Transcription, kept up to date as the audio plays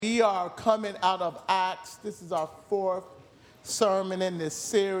We are coming out of Acts. This is our fourth sermon in this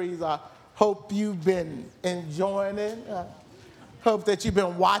series. I hope you've been enjoying it. I hope that you've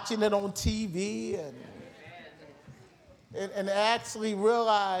been watching it on TV and actually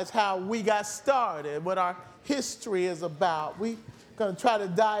realize how we got started, what our history is about. We're going to try to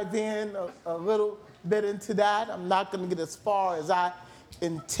dive in a little bit into that. I'm not going to get as far as I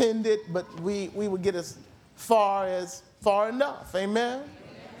intended, but we will get as far enough. Amen?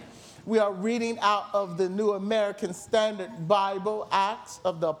 We are reading out of the New American Standard Bible, Acts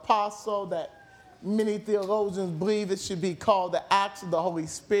of the Apostle, that many theologians believe it should be called the Acts of the Holy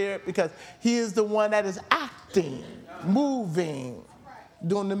Spirit because he is the one that is acting, moving,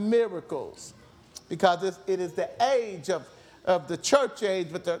 doing the miracles. Because it is the age of the church age,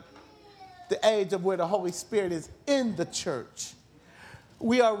 but the age of where the Holy Spirit is in the church.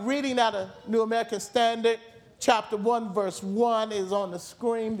 We are reading out of New American Standard. Chapter 1, verse 1 is on the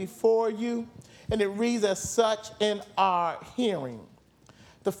screen before you, and it reads as such in our hearing.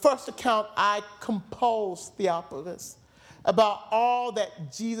 The first account I composed, Theophilus, about all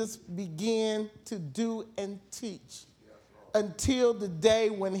that Jesus began to do and teach until the day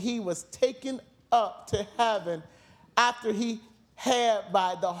when he was taken up to heaven after he had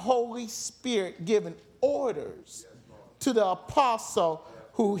by the Holy Spirit given orders to the apostle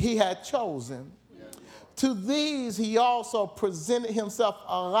who he had chosen. To these he also presented himself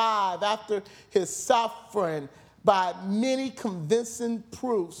alive after his suffering by many convincing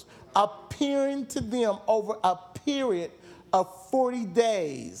proofs, appearing to them over a period of 40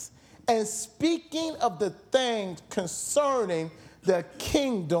 days, and speaking of the things concerning the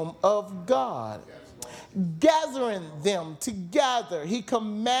kingdom of God. Gathering them together, he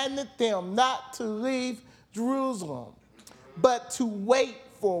commanded them not to leave Jerusalem, but to wait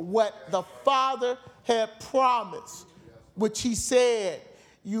for what the Father had promised, which he said,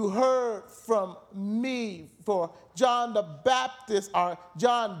 you heard from me, for John baptized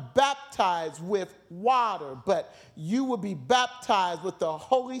with water, but you will be baptized with the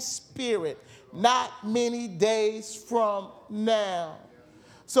Holy Spirit not many days from now.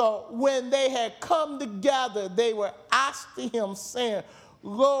 So when they had come together, they were asking him, saying,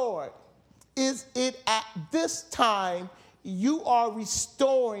 Lord, is it at this time you are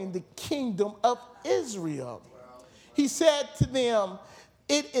restoring the kingdom of Israel? He said to them,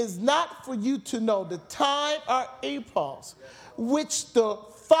 it is not for you to know the time or epochs which the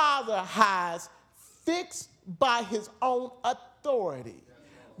Father has fixed by his own authority,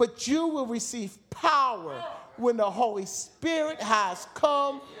 but you will receive power when the Holy Spirit has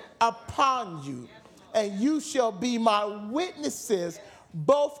come upon you, and you shall be my witnesses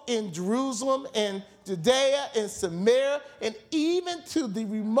both in Jerusalem and Judea and Samaria and even to the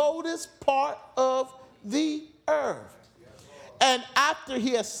remotest part of the earth. And after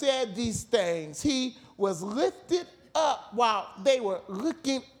he had said these things, he was lifted up while they were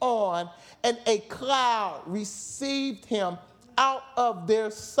looking on, and a cloud received him out of their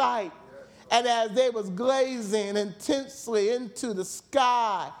sight. And as they was gazing intensely into the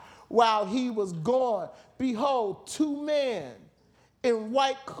sky while he was gone, behold, two men in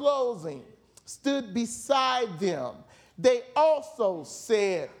white clothing stood beside them. They also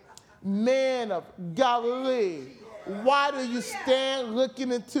said, Men of Galilee, why do you stand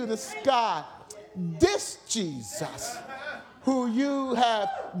looking into the sky? This Jesus, who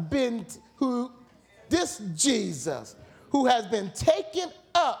has been taken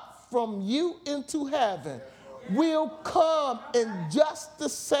up from you into heaven, will come in just the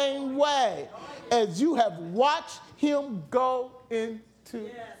same way as you have watched him go into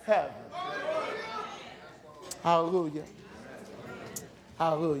heaven. Hallelujah.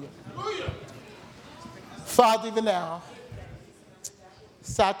 Hallelujah. Father, even now,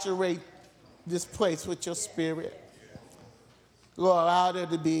 saturate this place with your spirit. Lord, allow there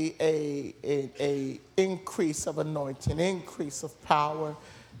to be a increase of anointing, increase of power,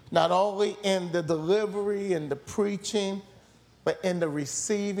 not only in the delivery and the preaching, but in the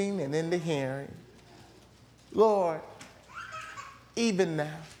receiving and in the hearing. Lord, even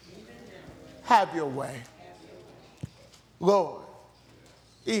now, have your way. Lord,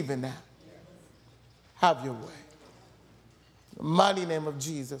 even now, have your way. In the mighty name of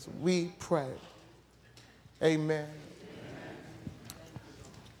Jesus, we pray. Amen.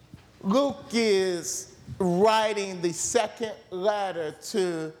 Luke is writing the second letter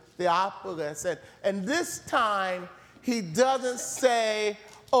to Theophilus, and this time he doesn't say,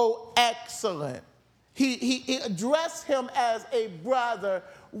 oh, excellent. He addressed him as a brother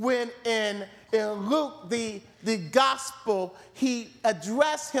when in Luke, the gospel, he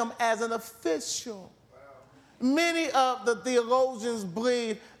addressed him as an official. Many of the theologians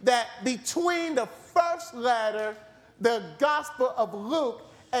believe that between the first letter, the Gospel of Luke,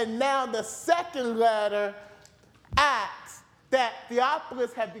 and now the second letter, Acts, that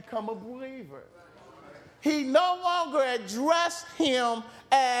Theophilus had become a believer. He no longer addressed him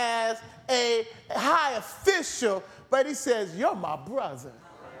as a high official, but he says, "You're my brother."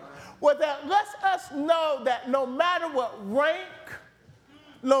 Well, that lets us know that no matter what rank,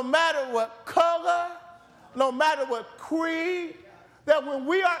 no matter what color, no matter what creed, that when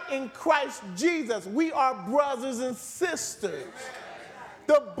we are in Christ Jesus, we are brothers and sisters.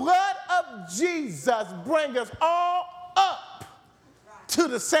 The blood of Jesus brings us all up to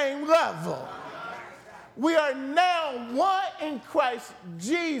the same level. We are now one in Christ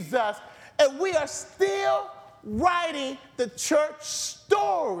Jesus, and we are still writing the church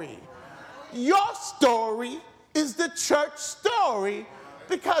story. Your story is the church story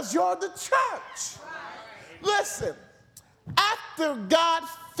because you're the church. Listen, after God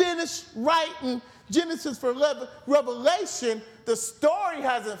finished writing Genesis for Revelation, the story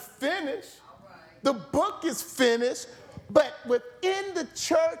hasn't finished. The book is finished, but within the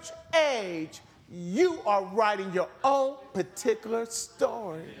church age, you are writing your own particular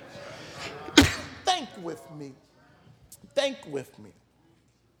story. Think with me. Think with me.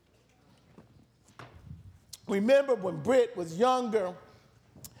 Remember when Britt was younger,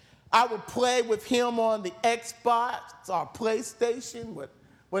 I would play with him on the Xbox or PlayStation,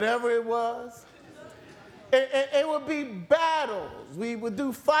 whatever it was. And it would be battles. We would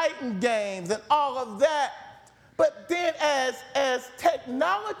do fighting games and all of that. But then as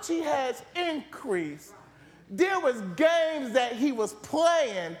technology has increased, there was games that he was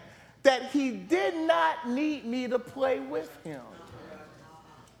playing that he did not need me to play with him.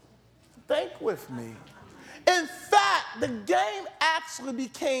 Think with me. In fact, the game actually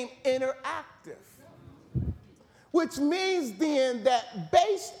became interactive, which means then that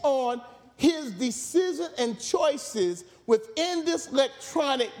based on his decisions and choices within this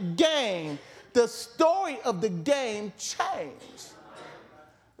electronic game, the story of the game changed.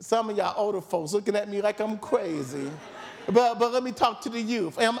 Some of y'all older folks looking at me like I'm crazy, but let me talk to the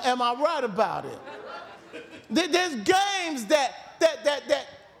youth. Am I right about it? There's games that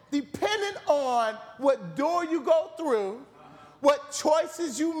depending on what door you go through, what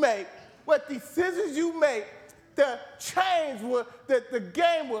choices you make, what decisions you make, the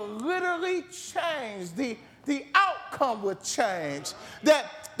game will literally change. The outcome will change.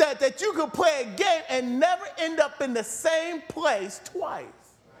 That you could play a game and never end up in the same place twice.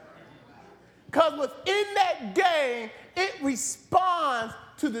 Because within that game, it responds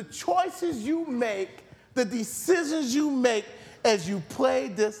to the choices you make, the decisions you make as you play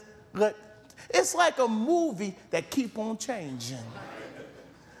this. It's like a movie that keep on changing.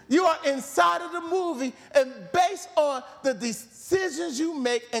 You are inside of the movie, and based on the decisions you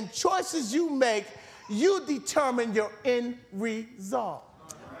make and choices you make, you determine your end result.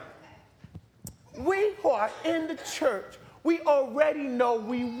 We who are in the church, we already know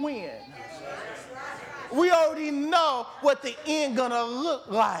we win. We already know what the end gonna look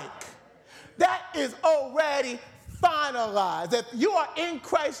like. That is already finalized. If you are in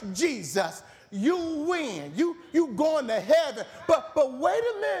Christ Jesus, you win. You going to heaven. But wait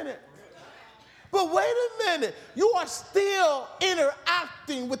a minute. But wait a minute. You are still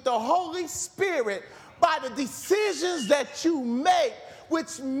interacting with the Holy Spirit by the decisions that you make,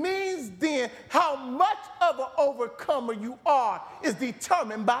 which means then how much of an overcomer you are is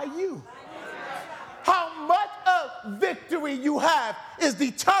determined by you. How much of victory you have is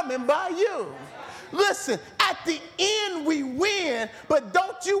determined by you. Listen, at the end we win, but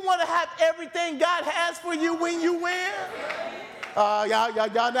don't you want to have everything God has for you when you win?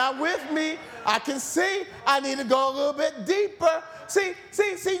 Y'all not with me. I can see I need to go a little bit deeper. See,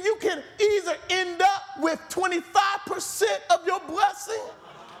 you can either end up with 25% of your blessing.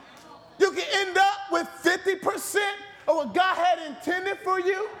 You can end up with 50% of what God had intended for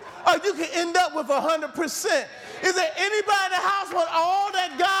you, or you can end up with 100%. Is there anybody in the house want all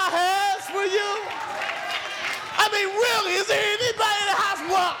that God has for you? I mean, really, is there anybody in the house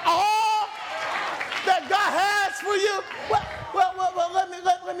want all that God has for you? Well,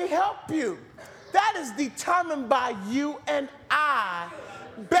 let me help you. That is determined by you and I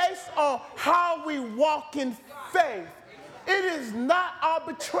based on how we walk in faith. It is not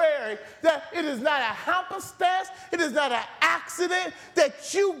arbitrary, that it is not a happenstance, it is not an accident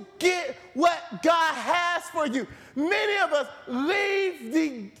that you get what God has for you. Many of us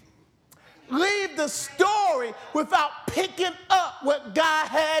leave the story without picking up what God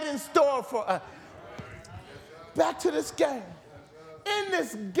had in store for us. Back to this game. in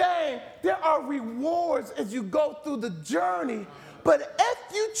this game, there are rewards as you go through the journey. But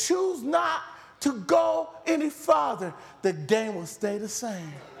if you choose not to go any farther, the game will stay the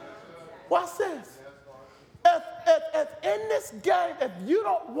same. Watch this. If in this game, if you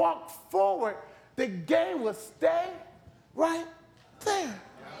don't walk forward, the game will stay right there.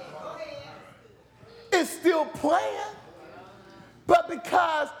 It's still playing, but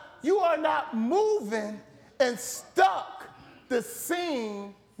because you are not moving and stuck, the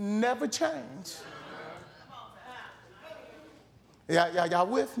scene never changed. Y'all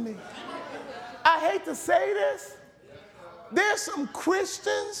with me? I hate to say this. There's some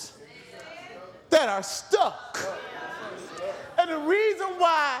Christians that are stuck. And the reason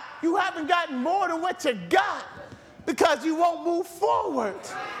why you haven't gotten more than what you got, because you won't move forward.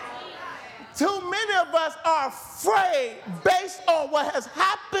 Too many of us are afraid, based on what has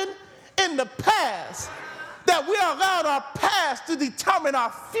happened in the past, that we are allowed our past to determine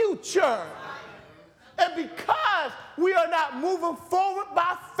our future. And because we are not moving forward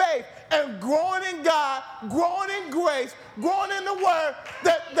by faith and growing in God, growing in grace, growing in the Word,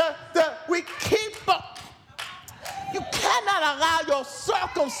 that we keep up. You cannot allow your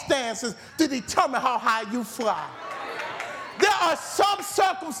circumstances to determine how high you fly. There are some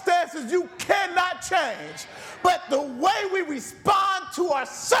circumstances you cannot change, but the way we respond to our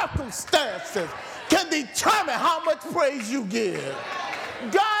circumstances can determine how much praise you give.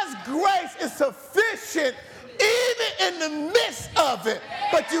 God's grace is sufficient even in the midst of it,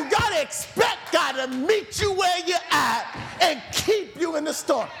 but you got to expect God to meet you where you're at and keep you in the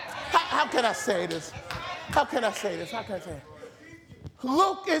storm. How can I say this? How can I say this?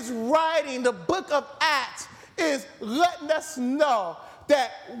 Luke is writing, the book of Acts is letting us know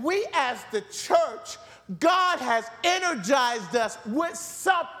that we as the church, God has energized us with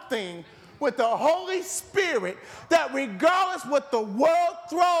something, with the Holy Spirit, that regardless what the world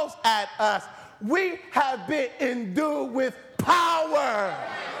throws at us, we have been endued with power.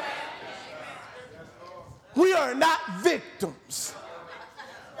 We are not victims.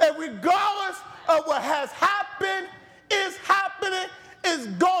 And regardless of what has happened, is happening, is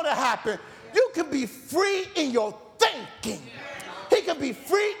going to happen, you can be free in your thinking. He can be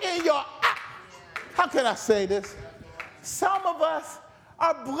free in your act. How can I say this? Some of us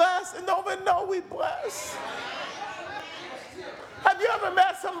are blessed and don't even know we're blessed. Have you ever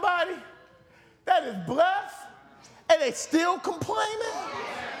met somebody that is blessed and they still complaining?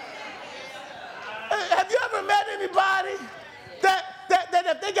 Have you ever met anybody that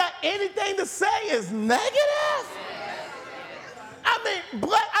if they got anything to say is negative? I mean,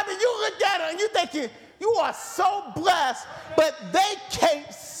 you look at it and you're thinking, you are so blessed, but they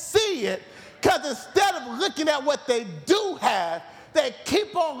can't see it, because instead of looking at what they do have, they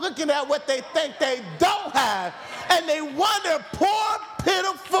keep on looking at what they think they don't have, and they wonder, poor,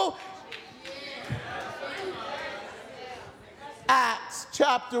 pitiful. Acts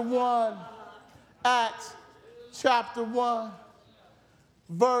chapter 1,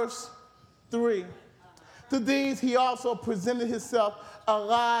 verse 3. To these he also presented himself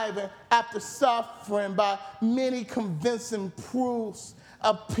alive, and after suffering by many convincing proofs,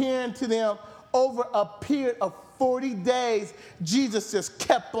 appearing to them over a period of 40 days, Jesus just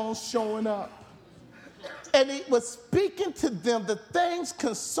kept on showing up. And he was speaking to them the things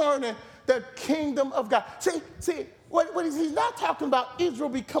concerning the kingdom of God. See, he's not talking about Israel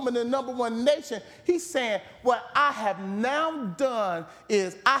becoming the number one nation. He's saying, what I have now done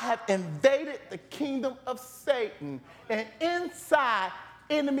is I have invaded the kingdom of Satan, and inside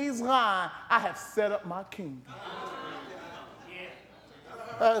enemy's line, I have set up my kingdom.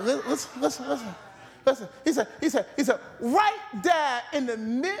 Listen. He said, right there in the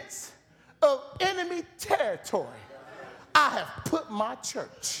midst of enemy territory, I have put my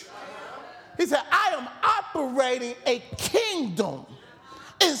church. He said, I am operating a kingdom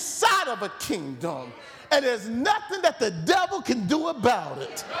inside of a kingdom, and there's nothing that the devil can do about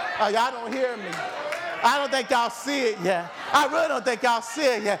it. Y'all don't hear me. I don't think y'all see it yet. I really don't think y'all see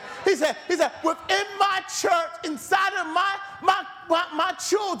it yet. He said, within my church, inside of my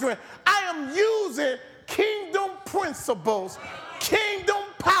children, I am using kingdom principles, kingdom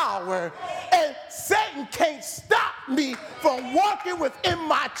power, and Satan can't stop me from walking within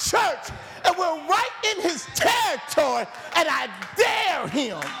my church. And we're right in his territory, and I dare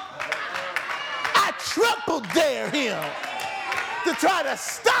him. I triple dare him to try to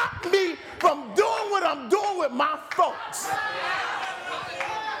stop me from doing what I'm doing with my folks.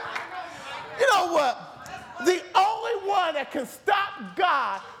 You know what? The only one that can stop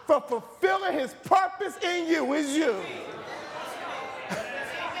God from fulfilling his purpose in you is you.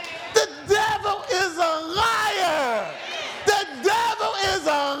 The devil is a liar. The devil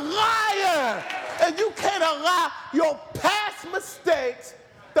can't allow your past mistakes,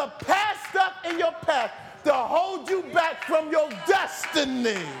 the past stuff in your past, to hold you back from your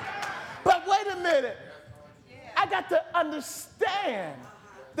destiny. But wait a minute. I got to understand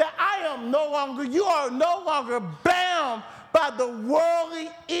that you are no longer bound by the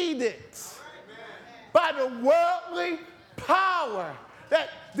worldly edicts, by the worldly power. That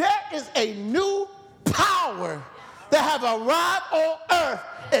there is a new power that have arrived on earth,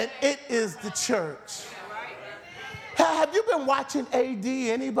 and it is the church. Have you been watching AD,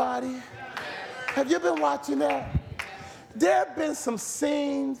 anybody? Have you been watching that? There have been some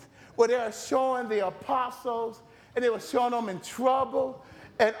scenes where they are showing the apostles, and they were showing them in trouble,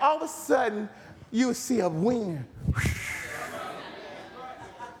 and all of a sudden, you see a wind.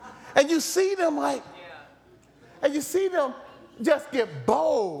 And you see them just get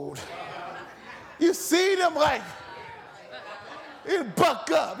bold. You see them buck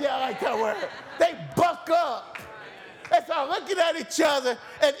up. Yeah, I like that word. They buck up. They start looking at each other,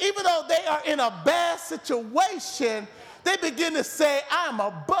 and even though they are in a bad situation, they begin to say, I am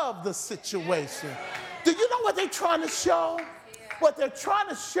above the situation. Do you know what they're trying to show? What they're trying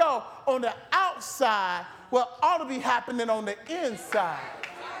to show on the outside, what ought to be happening on the inside.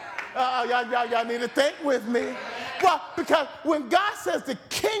 Y'all need to think with me. Well, because when God says the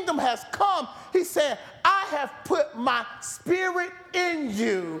kingdom has come, he's saying, I have put my spirit in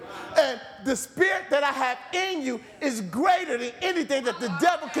you, and the spirit that I have in you is greater than anything that the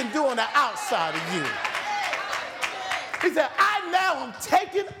devil can do on the outside of you. He said, I now am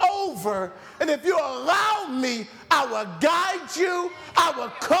taking over, and if you allow me, I will guide you, I will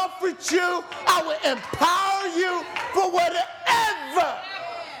comfort you, I will empower you for whatever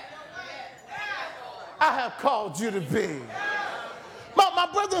I have called you to be. My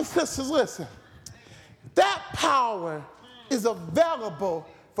brothers and sisters, listen. That power is available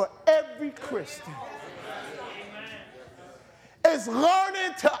for every Christian. It's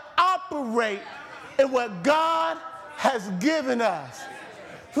learning to operate in what God has given us,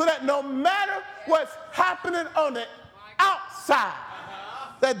 so that no matter what's happening on the outside,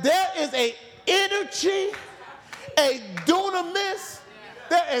 that there is a energy, a dunamis,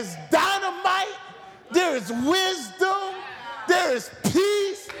 there is dynamite, there is wisdom, there is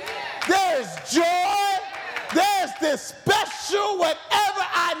peace, there is joy, there's this special whatever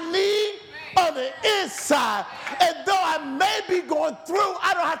I need on the inside. And though I may be going through,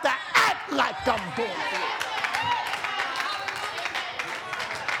 I don't have to act like I'm going through.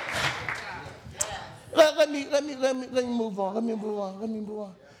 Let me move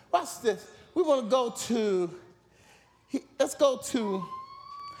on. Watch this. We want to let's go to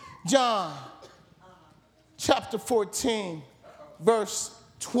John chapter 14, verse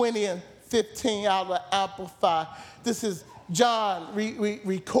 20 and 15 out of the Amplified. This is John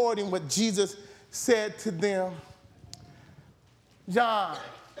recording what Jesus said to them. John,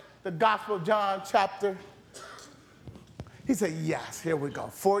 the Gospel of John chapter, he said, yes, here we go,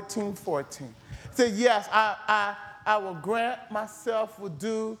 14. He said, yes, I will grant myself will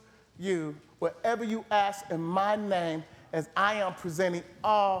do you whatever you ask in my name, as I am presenting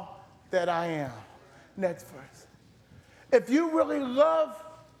all that I am. Next verse. If you really love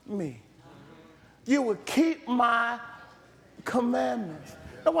me, you will keep my commandments.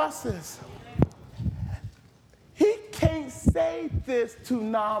 Now watch this. He can't say this to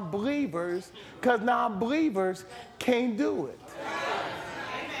non-believers because non-believers can't do it.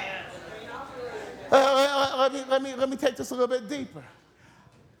 Let me take this a little bit deeper.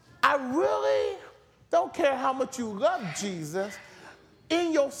 I really don't care how much you love Jesus.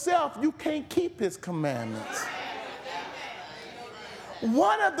 In yourself, you can't keep his commandments.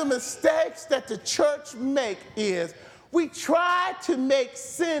 One of the mistakes that the church make is we try to make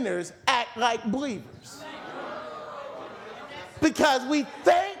sinners act like believers. Because we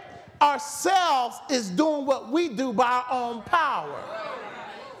think ourselves is doing what we do by our own power.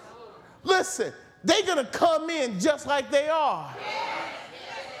 Listen, they're going to come in just like they are.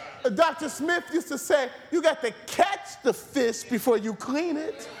 Dr. Smith used to say, you got to catch the fish before you clean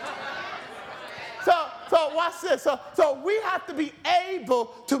it. So watch this. So we have to be able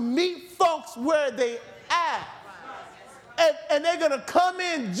to meet folks where they at. And they're going to come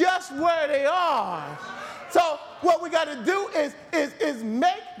in just where they are. So what we got to do is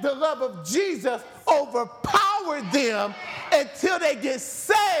make the love of Jesus overpower them until they get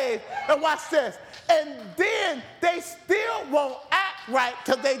saved. And watch this. And then they still won't act right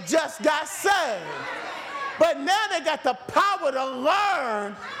because they just got saved. But now they got the power to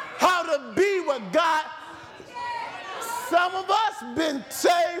learn how to be what God. Some of us been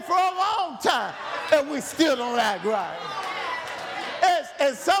saved for a long time and we still don't act right.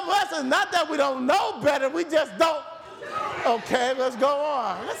 And some of us, it's not that we don't know better, we just don't. Okay, let's go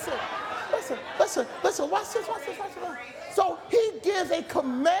on. Listen, watch this. So he gives a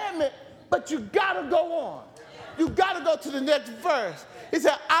commandment, but you gotta go on. You gotta go to the next verse. He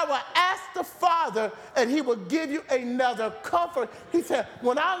said, I will ask the Father, and he will give you another comfort. He said,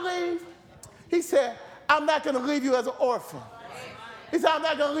 when I leave, he said, I'm not gonna leave you as an orphan. He said, I'm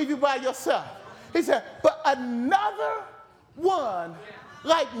not gonna leave you by yourself. He said, but another one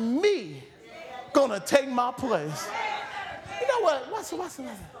like me gonna take my place. You know what? What's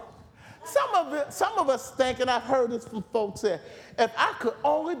some of us think, and I've heard this from folks, that if I could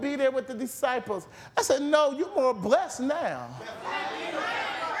only be there with the disciples. I said, no, you're more blessed now.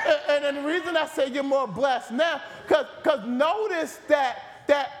 And the reason I say you're more blessed now, because notice that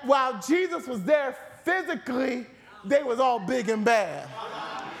while Jesus was there physically, they was all big and bad.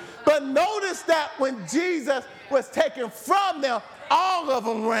 But notice that when Jesus was taken from them, all of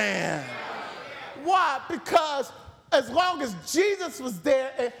them ran. Why? Because as long as Jesus was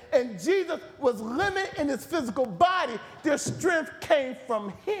there and Jesus was limited in his physical body, their strength came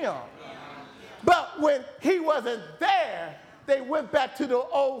from him. But when he wasn't there, they went back to their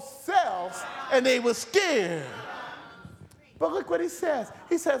old selves and they were scared. But look what he says.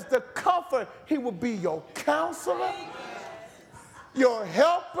 He says, the comfort, he will be your counselor, your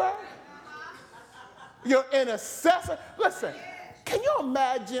helper, your intercessor. Listen, can you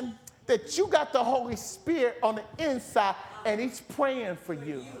imagine that you got the Holy Spirit on the inside and he's praying for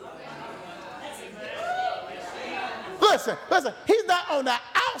you? Listen, he's not on the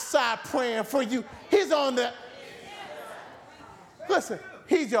outside praying for you. He's on the, listen,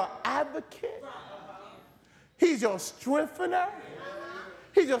 he's your advocate. He's your strengthener.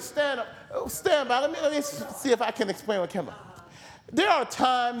 He's your stand by. Let me see if I can explain what came up. There are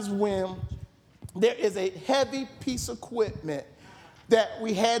times when there is a heavy piece of equipment that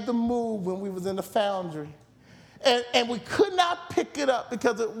we had to move when we was in the foundry. And we could not pick it up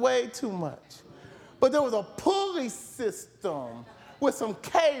because it weighed too much. But there was a pulley system with some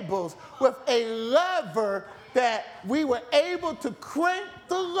cables with a lever that we were able to crank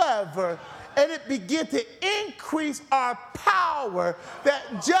the lever, and it began to increase our power, that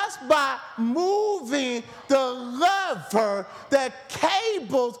just by moving the lever, the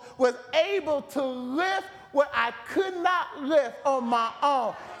cables was able to lift what I could not lift on my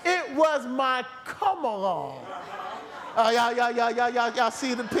own. It was my come along. Y'all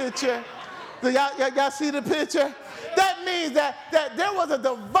see the picture? Y'all see the picture? That means that there was a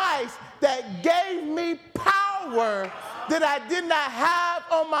device that gave me power that I did not have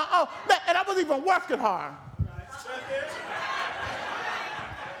on my own. And I wasn't even working hard.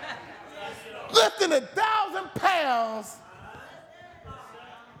 Lifting 1,000 pounds.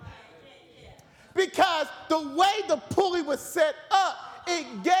 Because the way the pulley was set up, it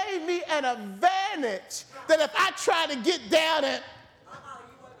gave me an advantage that if I try to get down and,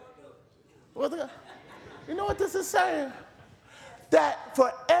 you know what this is saying? That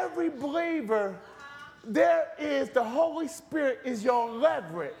for every believer, there is the Holy Spirit is your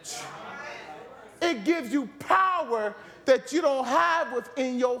leverage. It gives you power that you don't have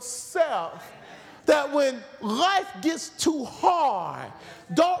within yourself. That when life gets too hard,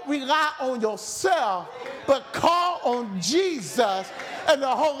 don't rely on yourself, but call on Jesus and the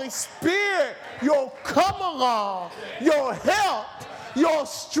Holy Spirit. Your come along, your help, your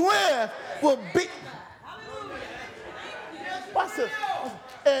strength will be. Watch this.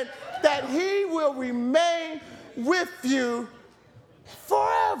 And that he will remain with you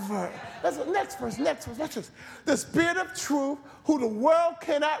forever. That's the next verse. Watch this. The Spirit of truth, who the world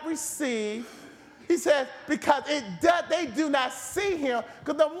cannot receive. He says, because they do not see him,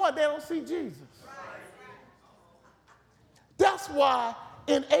 because number one, they don't see Jesus. That's why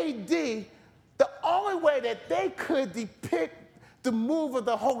in AD, the only way that they could depict the move of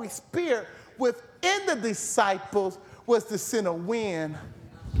the Holy Spirit within the disciples was to send a wind.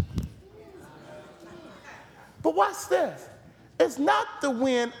 But watch this. It's not the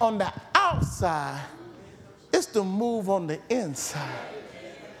wind on the outside. It's the move on the inside.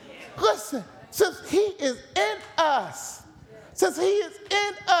 Listen. Since he is in us,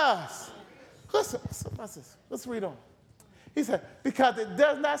 listen, let's read on. He said, because it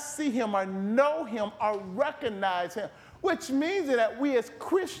does not see him or know him or recognize him, which means that we as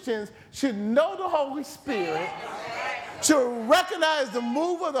Christians should know the Holy Spirit, should recognize the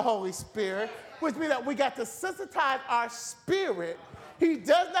move of the Holy Spirit, which means that we got to sensitize our spirit. He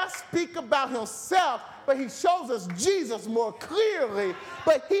does not speak about himself, but he shows us Jesus more clearly.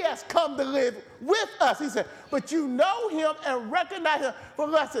 But he has come to live with us. He said, but you know him and recognize him. For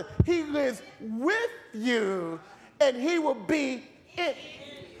listen, he lives with you, and he will be in.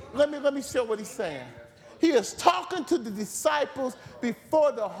 Let me show what he's saying. He is talking to the disciples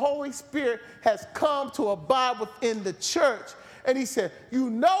before the Holy Spirit has come to abide within the church. And he said, you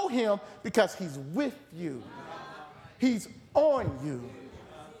know him because he's with you. He's on you.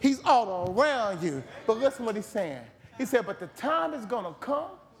 He's all around you. But listen what he's saying. He said, but the time is going to come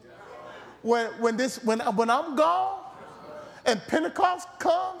when I'm gone and Pentecost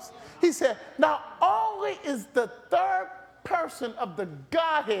comes. He said, not only is the third person of the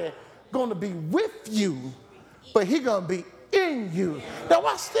Godhead going to be with you, but he's going to be in you. Now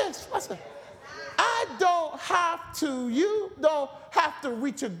watch this. Watch this. You don't have to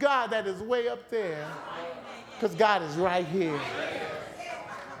reach a God that is way up there, because God is right here.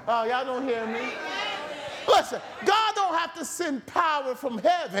 Oh, y'all don't hear me? Listen, God don't have to send power from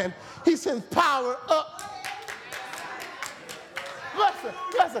heaven. He sends power up.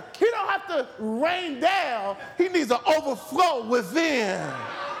 Listen, he don't have to rain down. He needs an overflow within.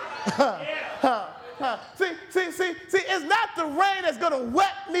 See, it's not the rain that's going to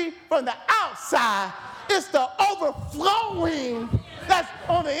wet me from the outside. It's the overflowing that's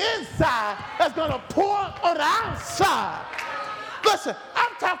on the inside that's going to pour on the outside. Listen,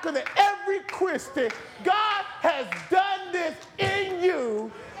 I'm talking to every Christian. God has done this in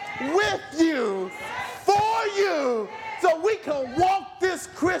you, with you, for you, so we can walk this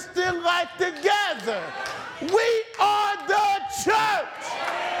Christian life together. We are the church.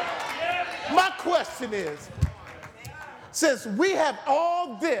 My question is, since we have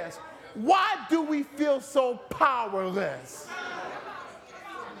all this, why do we feel so powerless?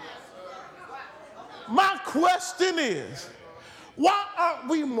 My question is, why aren't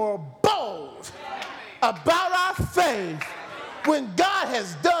we more bold about our faith when God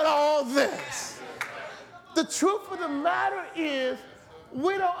has done all this? The truth of the matter is,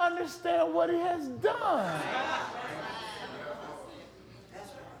 we don't understand what he has done.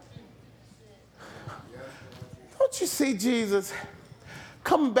 Don't you see Jesus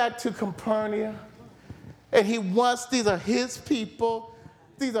coming back to Capernaum? And these are his people.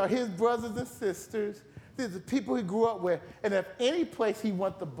 These are his brothers and sisters. These are the people he grew up with. And if any place he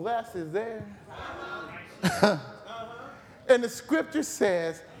wants to bless is there. And the scripture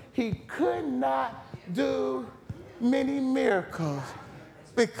says he could not do many miracles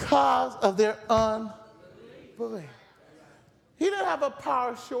because of their unbelief. He didn't have a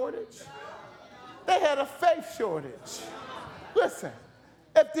power shortage. They had a faith shortage. Listen,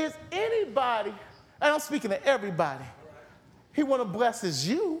 if there's anybody, and I'm speaking to everybody, he want to bless is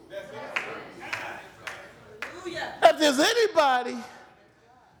you. If there's anybody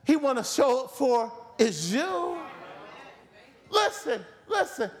he want to show up for is you. Listen.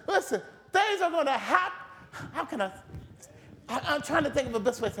 Things are going to happen. How can I'm trying to think of the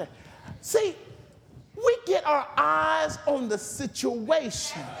best way to say it. See, we get our eyes on the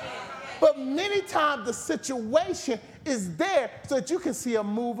situation. But many times the situation is there so that you can see a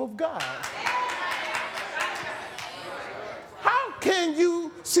move of God. How can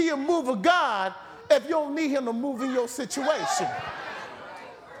you see a move of God if you don't need him to move in your situation?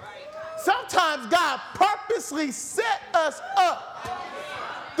 Sometimes God purposely set us up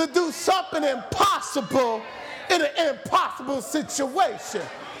to do something impossible in an impossible situation.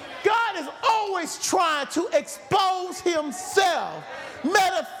 God is always trying to expose himself,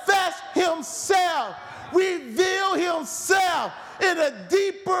 manifest himself, reveal himself in a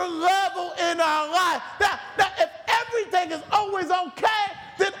deeper level in our life. Now, if everything is always okay,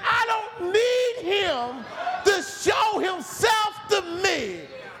 then I don't need him to show himself to me.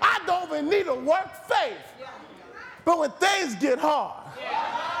 I don't even need to work faith. But when things get hard,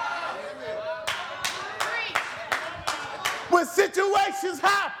 when situations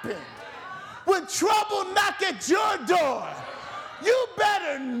happen, when trouble knock at your door, you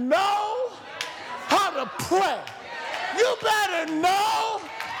better know how to pray. You better know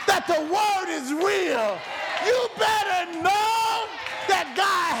that the word is real. You better know that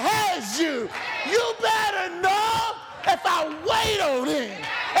God has you. You better know if I wait on him,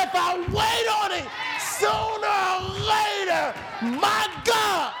 sooner or later, my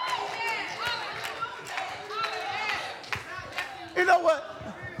God.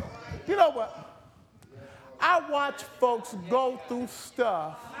 You know what? I watch folks go through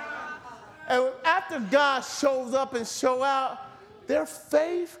stuff, and after God shows up and show out, their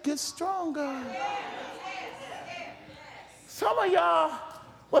faith gets stronger. Some of y'all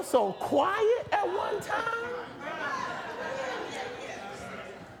were so quiet at one time.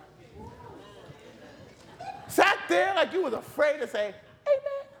 Sat there like you was afraid to say,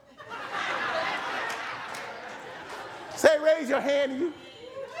 amen. Say, raise your hand, you.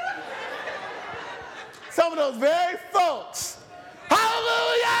 Some of those very folks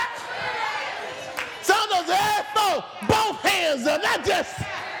Hallelujah. Some of those very folk, both hands up, not just.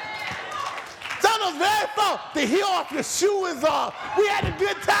 Some of those very folk, the heel off your shoe is off. We had a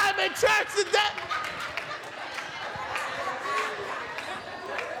good time in church today.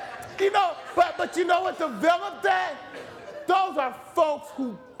 You know, but you know what developed that? Those are folks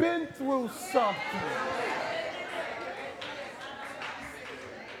who've been through something.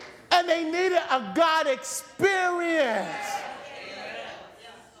 And they needed a God experience.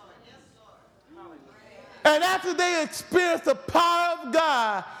 And after they experienced the power of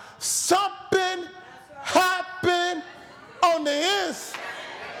God, something happened on the inside.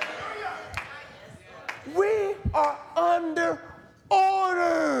 We are under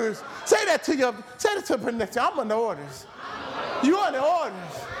orders. Say that to your next. I'm under orders. You're under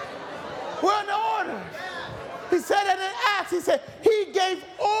orders. We're under orders. He said it in Acts. He said he gave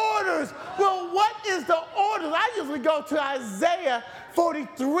orders. Well, what is the orders? I usually go to Isaiah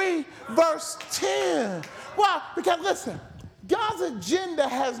 43, verse 10. Why? Because listen, God's agenda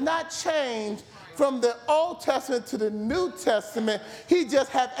has not changed from the Old Testament to the New Testament. He just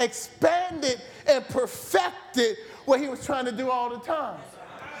has expanded and perfected what he was trying to do all the time.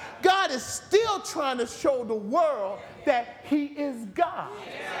 God is still trying to show the world that he is God.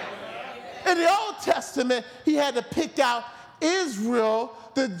 In the Old Testament, he had to pick out Israel,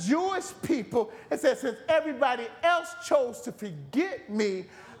 the Jewish people, and said, since everybody else chose to forget me,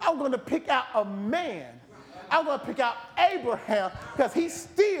 I'm going to pick out a man. I'm going to pick out Abraham because he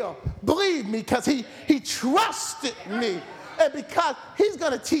still believed me, because he trusted me. And because he's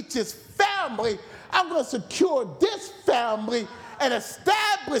going to teach his family, I'm going to secure this family and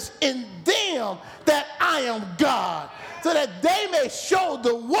establish in them that I am God, so that they may show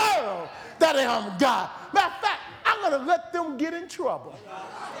the world that I am God. Matter of fact, I'm going to let them get in trouble.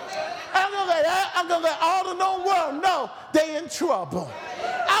 I'm going to let all the known world know they in trouble.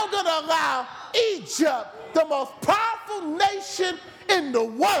 I'm going to allow Egypt, the most powerful nation in the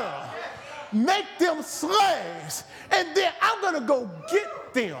world, make them slaves. And then I'm going to go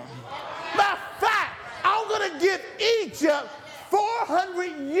get them. Matter of fact, I'm going to give Egypt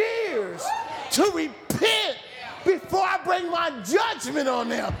 400 years to repent before I bring my judgment on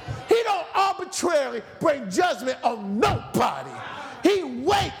them. He don't arbitrarily bring judgment on nobody. He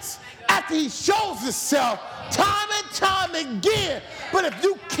waits after he shows himself time and time again. But if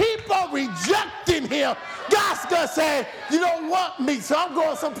you keep on rejecting him, God's going to say, you don't want me, so I'm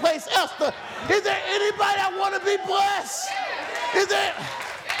going someplace else. Is there anybody that want to be blessed? Is there?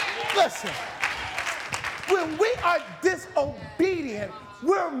 Listen. When we are disobedient,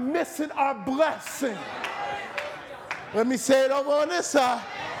 we're missing our blessing. Let me say it over on this side.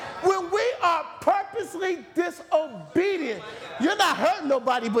 When we are purposely disobedient, you're not hurting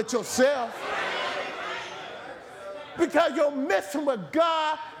nobody but yourself. Because you're missing what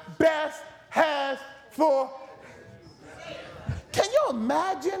God best has for. Can you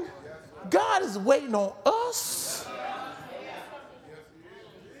imagine? God is waiting on us.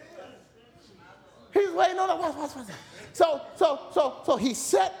 He's waiting on us. So he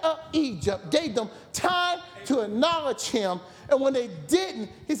set up Egypt, gave them time to acknowledge him. And when they didn't,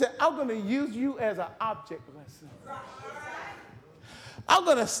 he said, I'm going to use you as an object lesson. I'm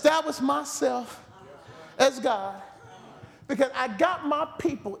going to establish myself as God, because I got my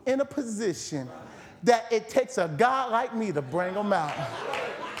people in a position that it takes a God like me to bring them out.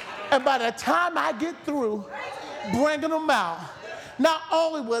 And by the time I get through bringing them out, not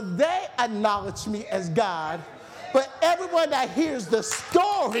only will they acknowledge me as God, but everyone that hears the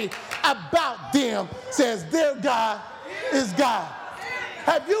story about them says their God is God.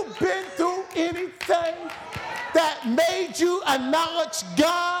 Have you been through anything that made you acknowledge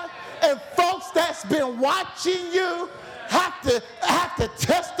God, and folks that's been watching you have to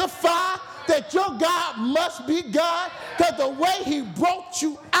testify that your God must be God, because the way he brought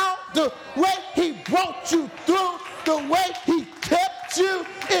you out, the way he brought you through, the way he kept you,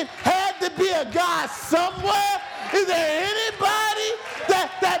 it had to be a God somewhere. Is there anybody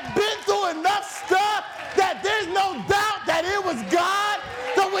that been through enough stuff that there's no doubt that it was God?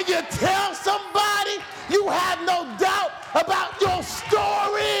 So when you tell somebody, you have no doubt about your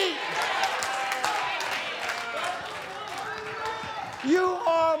story. You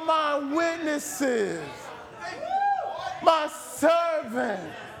are my witnesses, my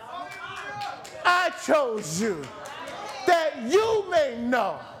servant. I chose you that you may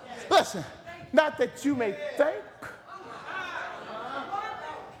know. Listen, not that you may think,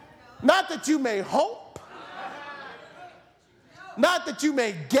 not that you may hope, not that you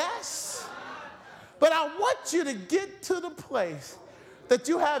may guess, but I want you to get to the place that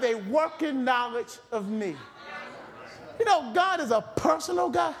you have a working knowledge of me. You know, God is a personal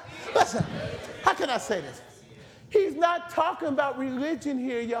God. Listen, how can I say this? He's not talking about religion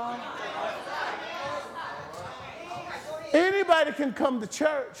here, y'all. Anybody can come to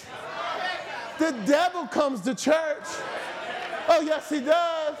church. The devil comes to church. Oh, yes, he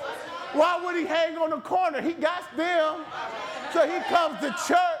does. Why would he hang on the corner? He got them. So he comes to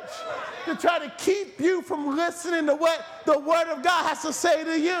church to try to keep you from listening to what the Word of God has to say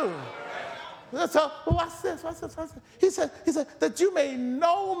to you. So, watch this. He said, that you may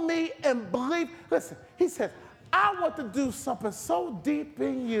know me and believe. Listen, he said, I want to do something so deep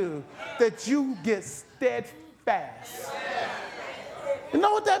in you that you get steadfast. You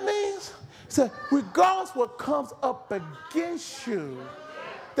know what that means? He said, regardless what comes up against you,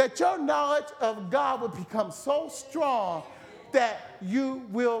 that your knowledge of God will become so strong that you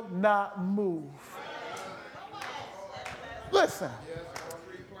will not move. Listen,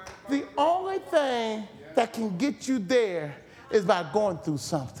 the only thing that can get you there is by going through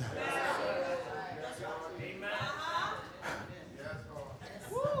something.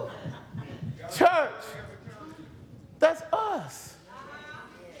 Church, that's us.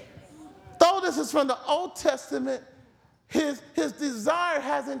 Though this is from the Old Testament, his desire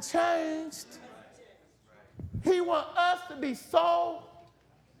hasn't changed. He wants us to be so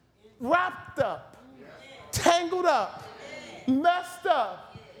wrapped up, tangled up, messed up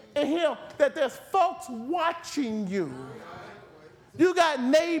in him that there's folks watching you. You got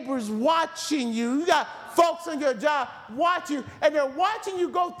neighbors watching you. You got folks on your job watching you, and they're watching you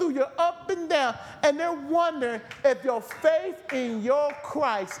go through your up and down, and they're wondering if your faith in your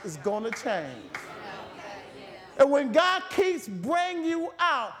Christ is going to change. And when God keeps bringing you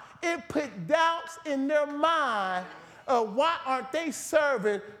out, it put doubts in their mind of why aren't they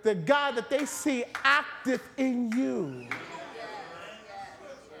serving the God that they see active in you.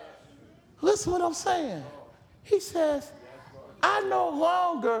 Listen what I'm saying. He says, I no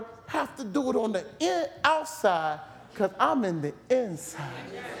longer have to do it on the outside because I'm in the inside.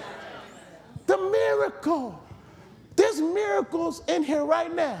 The miracle. There's miracles in here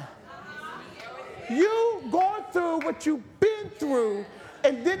right now. You going through what you've been through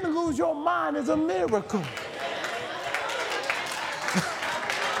and didn't lose your mind is a miracle.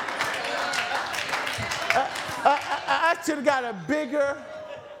 I should have got a bigger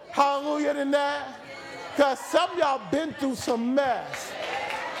hallelujah than that, because some of y'all been through some mess.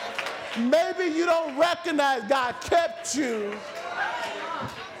 Maybe you don't recognize God kept you.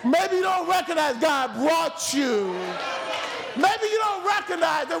 Maybe you don't recognize God brought you. Maybe you don't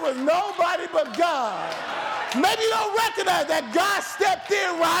recognize there was nobody but God. Maybe you don't recognize that God stepped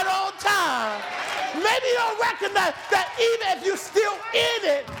in right on time. Maybe you don't recognize that even if you're still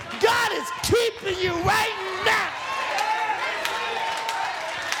in it, God is keeping you right now.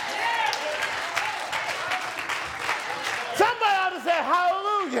 Somebody ought to say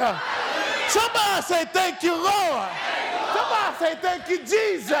hallelujah. Somebody ought to say thank you, Lord. Somebody ought to say thank you,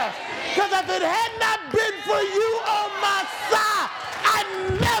 Jesus. Because if it had not been for you on my side, I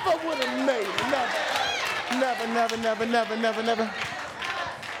never would have made it. Never.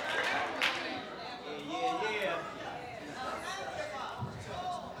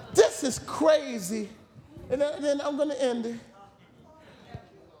 This is crazy. And then I'm going to end it.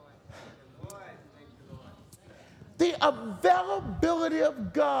 The availability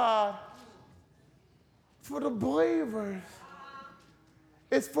of God for the believers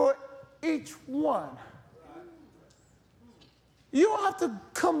is for each one. You don't have to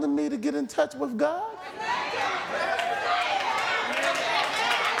come to me to get in touch with God.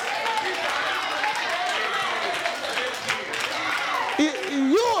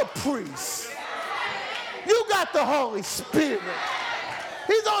 You're a priest. You got the Holy Spirit.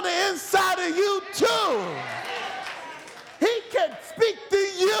 He's on the inside of you too. He can speak to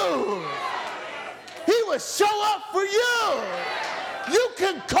you. He will show up for you. You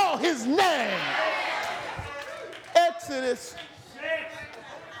can call his name. Exodus.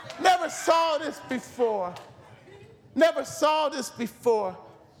 Never saw this before.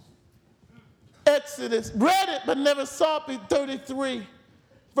 Exodus. Read it, but never saw it. 33,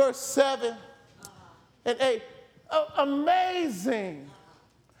 verse 7 and 8. Amazing.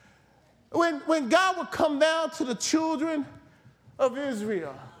 When God would come down to the children of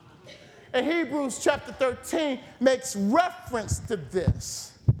Israel, and Hebrews chapter 13 makes reference to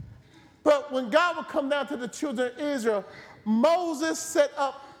this. But when God would come down to the children of Israel, Moses set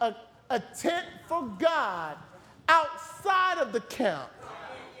up a tent for God outside of the camp.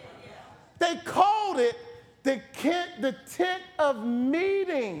 They called it the tent of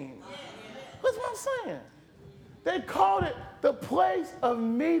meeting. That's what I'm saying. They called it the place of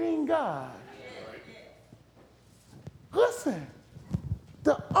meeting God. Listen,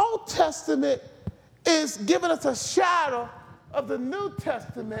 the Old Testament is giving us a shadow of the New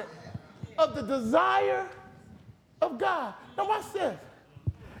Testament, of the desire of God. Now watch this.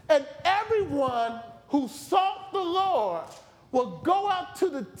 And everyone who sought the Lord will go out to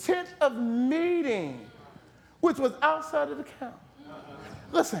the tent of meeting, which was outside of the camp.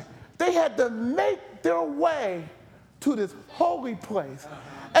 Listen, they had to make their way to this holy place.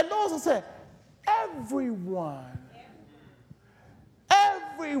 And Moses said, everyone,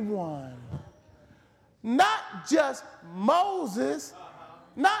 not just Moses,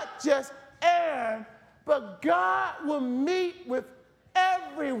 not just Aaron, but God will meet with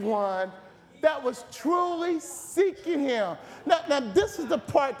everyone that was truly seeking him. Now this is the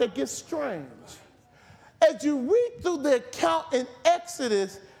part that gets strange. As you read through the account in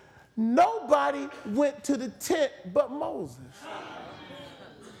Exodus, nobody went to the tent but Moses.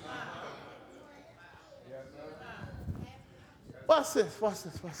 Watch this.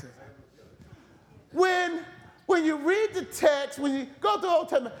 When you read the text, when you go through the Old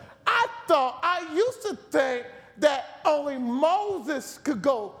Testament, I used to think that only Moses could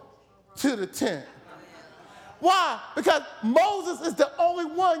go to the tent. Why? Because Moses is the only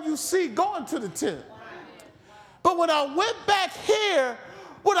one you see going to the tent. But when I went back here,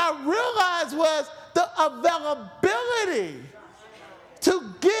 what I realized was the availability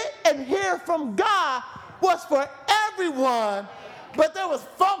to get and hear from God was for everyone, but there was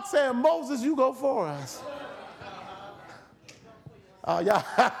folks saying, Moses, you go for us. Oh, yeah.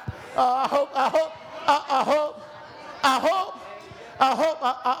 I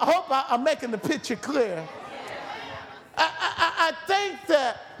hope I'm making the picture clear. I think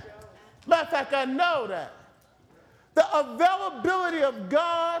that, matter of fact, I know that the availability of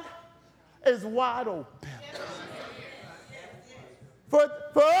God is wide open. For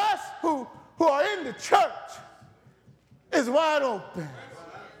us who are in the church, it's wide open.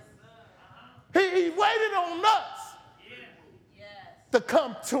 He waited on us to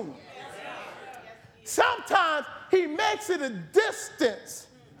come to him. Sometimes he makes it a distance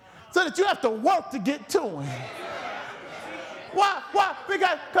so that you have to work to get to him. Why?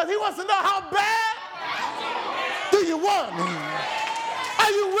 Because he wants to know how bad do you want him?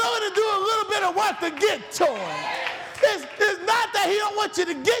 Are you willing to do a little bit of work to get to him? It's not that he don't want you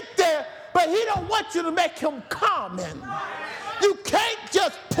to get there, but he don't want you to make him common. You can't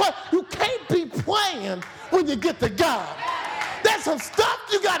just play. You can't be playing when you get to God. There's some stuff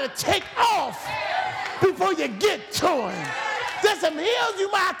you got to take off before you get to him. There's some hills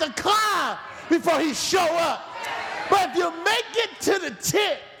you might have to climb before he show up. But if you make it to the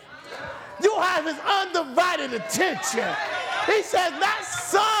tent, you'll have his undivided attention. He says, not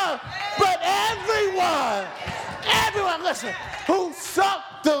some, but everyone. Everyone, listen, who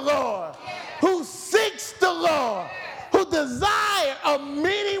sought the Lord, who seeks the Lord, who desire a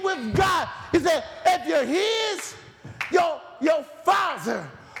meeting with God. He said, if you're his, your Father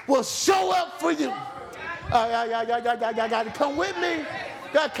will show up for you. Come with me.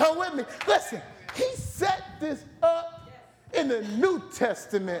 God, come with me. Listen, he set this up in the New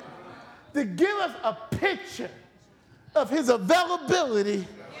Testament to give us a picture of his availability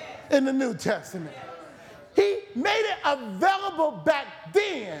in the New Testament. He made it available back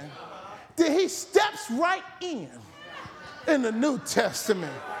then that he steps right in the New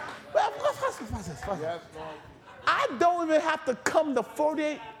Testament. Watch this. I don't even have to come to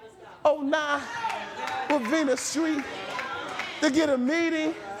 4809 Ravenna Street to get a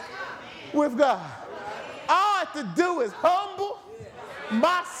meeting with God. All I have to do is humble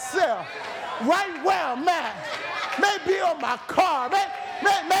myself right where I'm at. Maybe on my car,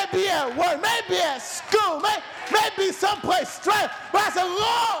 maybe at work, maybe at school, maybe someplace strange. But I said,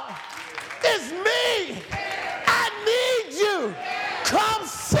 Lord, it's me. I need you. Come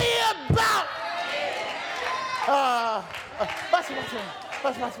see about.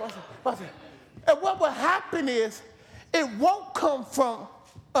 Watch it. And what will happen is, it won't come from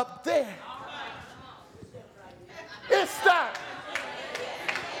up there. It starts.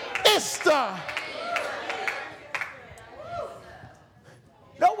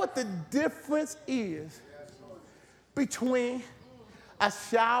 Know what the difference is between a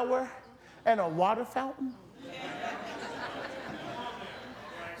shower and a water fountain?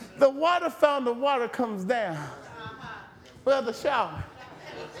 The water fountain, the water comes down. Well, the shower.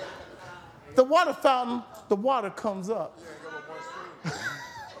 The water fountain, the water comes up.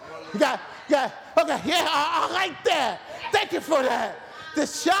 Okay, I like that. Thank you for that. The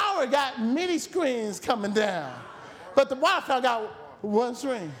shower got many screens coming down, but the water fountain got one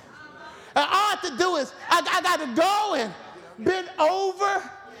screen. And all I have to do is, I got to go and bend over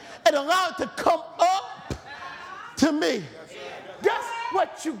and allow it to come up to me. Guess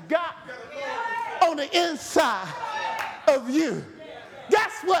what you got on the inside of you?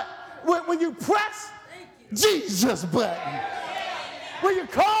 Guess what? When you press Jesus button, when you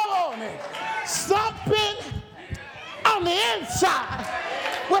call on it, something on the inside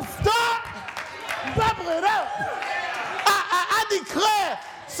will start bubbling up. I declare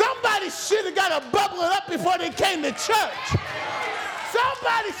somebody should have got to bubble it up before they came to church.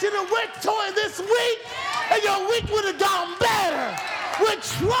 Somebody should have went to it this week, and your week would have gone better. When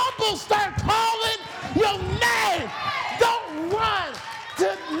trouble start calling your name, don't run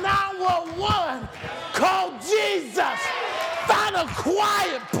to 911. Call Jesus. Find a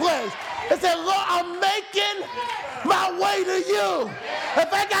quiet place and say, Lord, I'm making my way to you.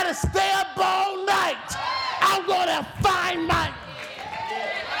 If I got to stay up all night, I'm going to find my...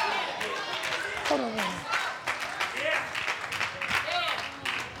 Hold on.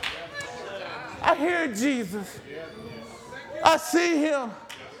 I hear Jesus. I see him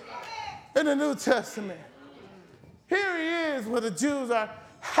in the New Testament. Here he is where the Jews are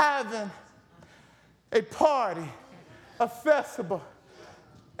having a party, a festival.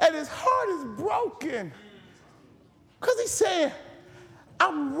 And his heart is broken. Because he's saying,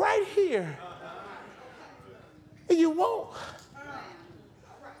 I'm right here. And you won't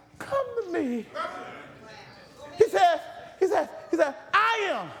come to me. He said, I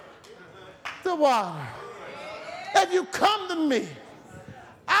am the water. If you come to me,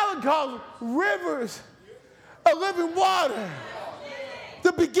 I would cause rivers of living water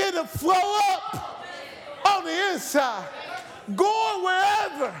to begin to flow up on the inside, going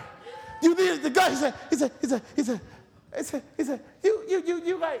wherever you need it to go. He said,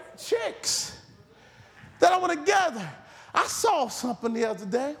 you like chicks that I want to gather. I saw something the other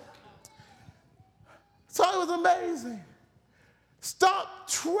day. So it was amazing. Stop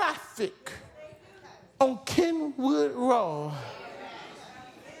traffic on Kenwood Road.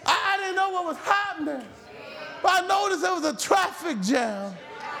 I didn't know what was happening, but I noticed there was a traffic jam.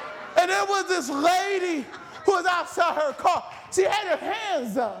 And there was this lady who was outside her car. She had her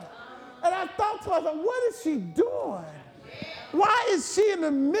hands up. And I thought to myself, what is she doing? Why is she in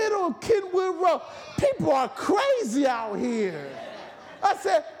the middle of Kenwood Road? People are crazy out here. I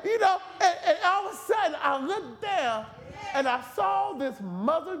said, and all of a sudden I looked down and I saw this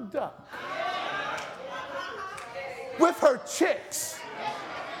mother duck with her chicks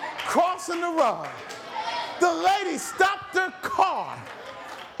crossing the road. The lady stopped her car,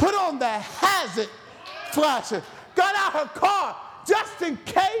 put on the hazard flasher, got out her car just in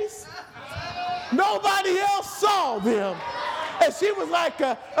case nobody else saw them. And she was like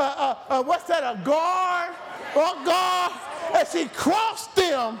a guard? And she crossed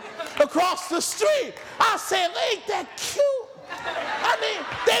them across the street. I said, ain't that cute? I mean,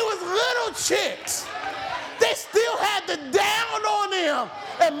 they was little chicks. They still had the down on them.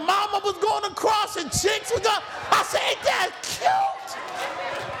 And mama was going across and chicks were going. I said, ain't that cute?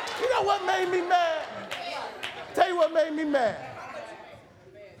 You know what made me mad? Tell you what made me mad.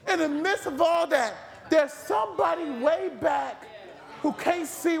 In the midst of all that, there's somebody way back who can't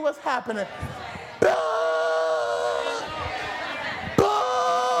see what's happening.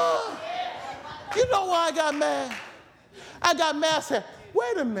 You know why I got mad? I got mad. I said,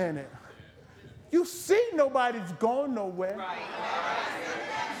 wait a minute. You see nobody's going nowhere.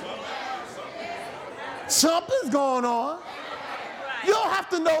 Something's going on. You don't have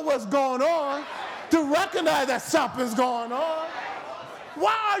to know what's going on to recognize that something's going on.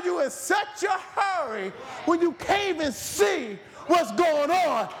 Why are you in such a hurry when you can't even see what's going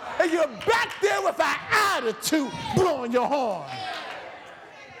on and you're back there with an attitude blowing your horn?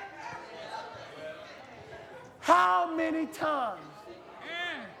 How many times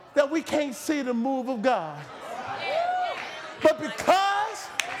that we can't see the move of God? But because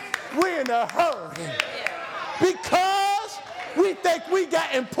we're in a hurry, because we think we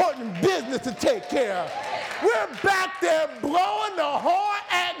got important business to take care of, we're back there blowing the horn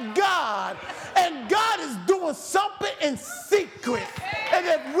at God, and God is doing something in secret. And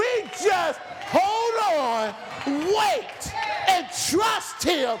if we just hold on, wait, and trust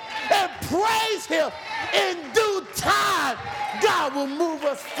him, and praise him, in due time, God will move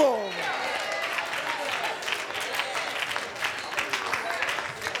us forward.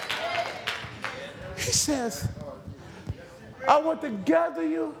 He says, I want to gather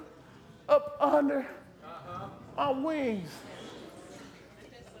you up under my wings.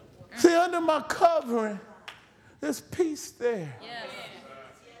 See, under my covering, there's peace there.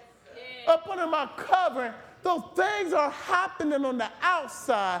 Up under my covering, those things are happening on the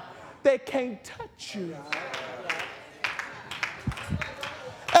outside. They can't touch you.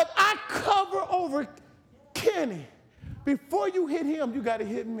 If I cover over Kenny, before you hit him, you got to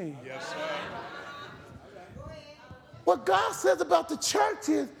hit me. Yes, sir. What God says about the church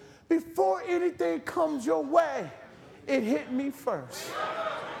is, before anything comes your way, it hit me first.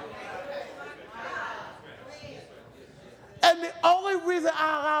 And the only reason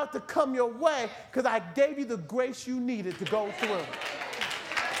I allowed it to come your way, because I gave you the grace you needed to go through.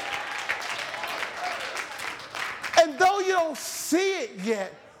 And though you don't see it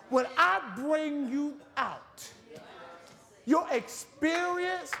yet, when I bring you out, your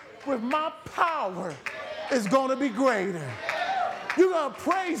experience with my power is going to be greater. You're going to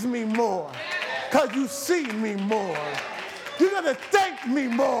praise me more because you see me more. You're going to thank me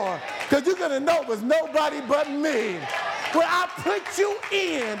more because you're going to know it was nobody but me. When I put you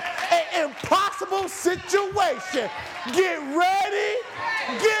in an impossible situation, get ready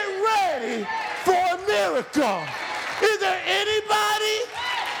for a miracle. Is there anybody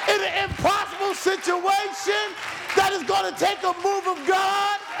in an impossible situation that is going to take a move of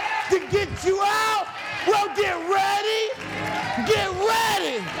God to get you out? Well, get ready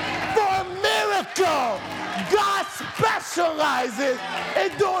for a miracle. God specializes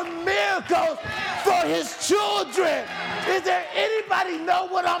in doing miracles for his children. Is there anybody know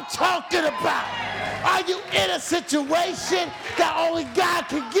what I'm talking about? Are you in a situation that only God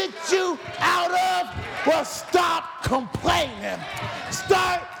can get you out of? Well, stop complaining.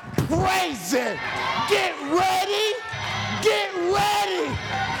 Start praising. Get ready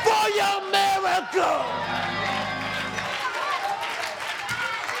for your miracle.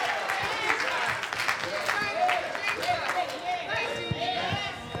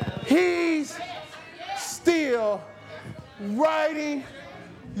 He's still writing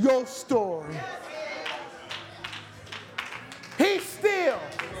your story. He's still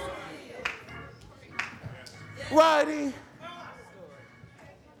writing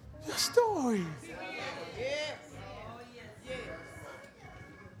your story.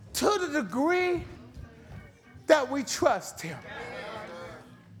 To the degree that we trust him,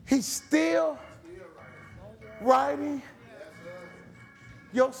 he's still writing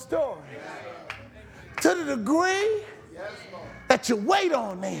your story. To the degree that you wait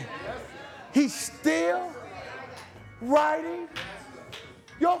on him, he's still writing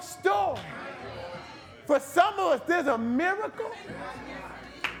your story. For some of us, there's a miracle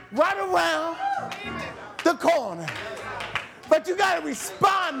right around the corner. But you got to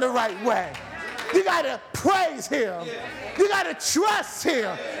respond the right way. You got to praise him. You got to trust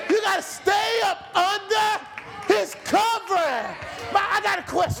him. You got to stay up under his covering. But I got a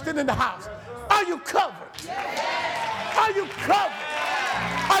question in the house. Are you covered? Are you covered?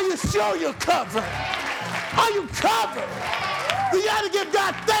 Are you sure you're covered? Are you covered? You got to give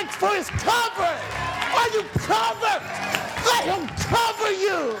God thanks for his covering. Are you covered? Let him cover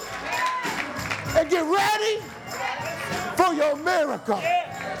you. And get ready for your miracle.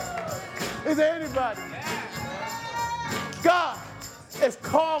 Is there anybody? God is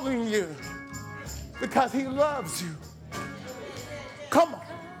calling you because he loves you. Come on.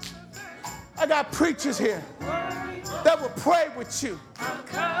 I got preachers here that will pray with you,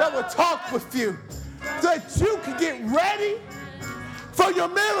 that will talk with you, so that you can get ready for your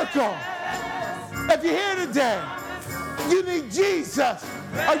miracle. If you're here today, you need Jesus,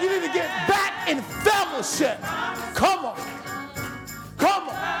 or you need to get back in fellowship. Come on. Come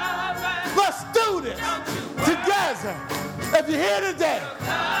on. Let's do this together. If you're here today,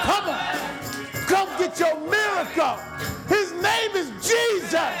 come on. Come get your miracle. His name is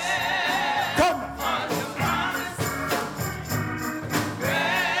Jesus.